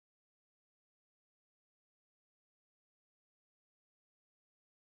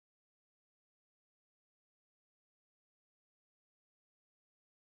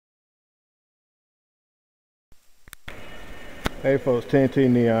Hey folks, TNT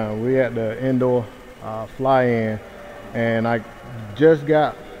Neon. We at the indoor fly-in, and I just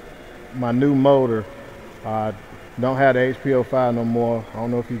got my new motor. I don't have the HPO5 no more. I don't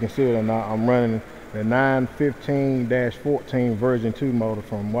know if you can see it or not. I'm running the 915-14 version 2 motor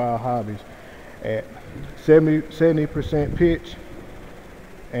from Wowhobbies at 70% pitch,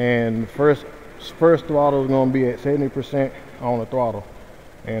 and first throttle is going to be at 70% on the throttle.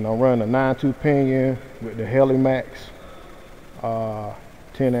 And I'm running a 9.2 pinion with the Mcpx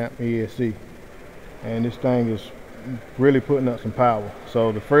 10 amp ESC, and this thing is really putting up some power.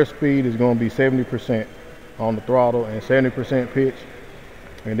 So the first speed is going to be 70% on the throttle and 70% pitch,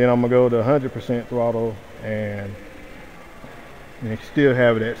 and then I'm gonna go to 100% throttle and still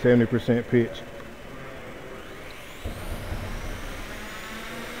have it at 70% pitch.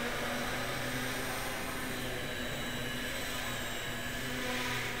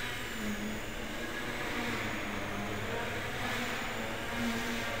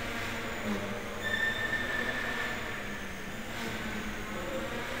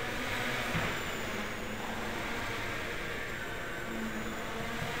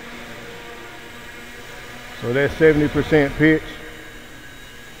 So that's 70% pitch,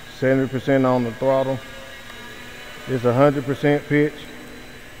 70% on the throttle. This 100% pitch.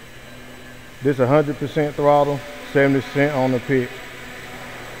 This 100% throttle, 70% on the pitch.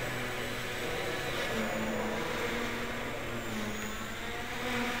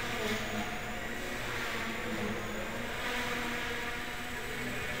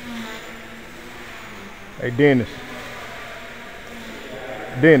 Hey Dennis.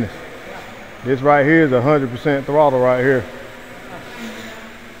 This right here is 100% throttle right here.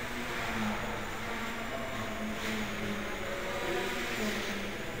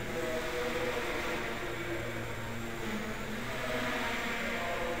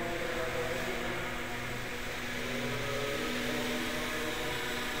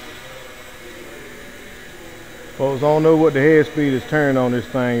 Folks, I don't know what the head speed is turned on this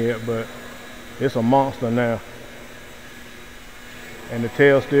thing yet, but it's a monster now. And the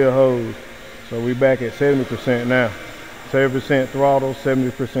tail still holds. So we back at 70% now. 70% throttle,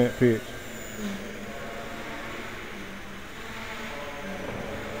 70% pitch.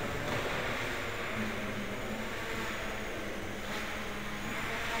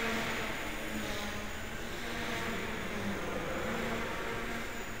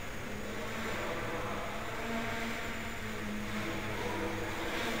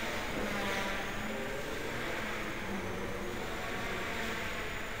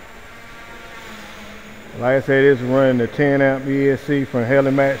 Like I said, it's running the 10 amp ESC from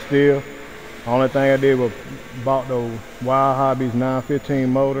Mcpx still. Only thing I did was bought the Wowhobbies 915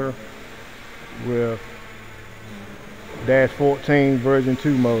 motor with -14 version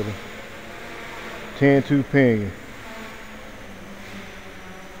 2 motor, 10.2 pinion,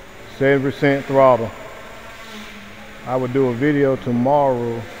 70% throttle. I would do a video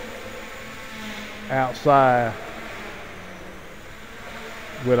tomorrow outside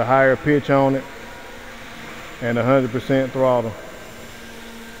with a higher pitch on it and 100% throttle.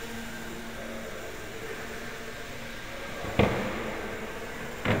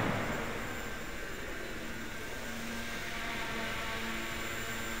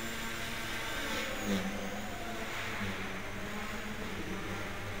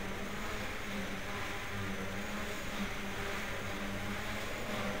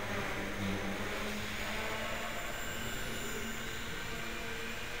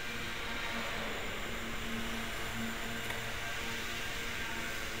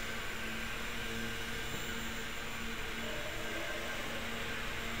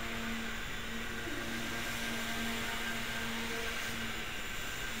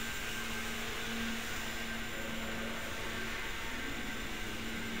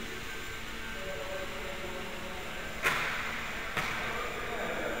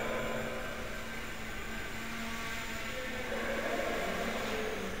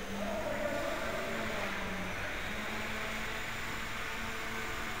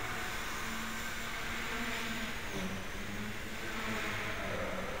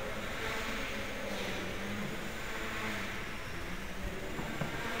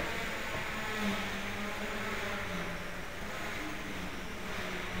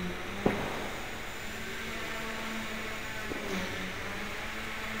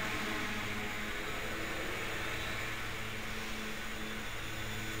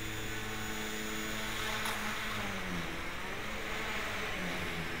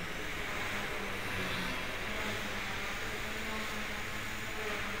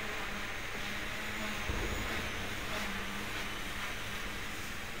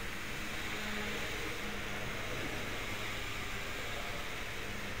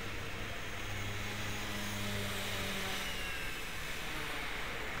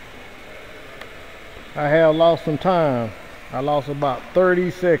 I have lost some time. I lost about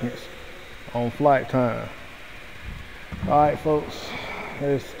 30 seconds on flight time. Alright folks,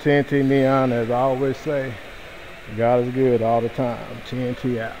 it's TNT Neon, as I always say. God is good all the time.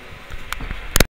 TNT out.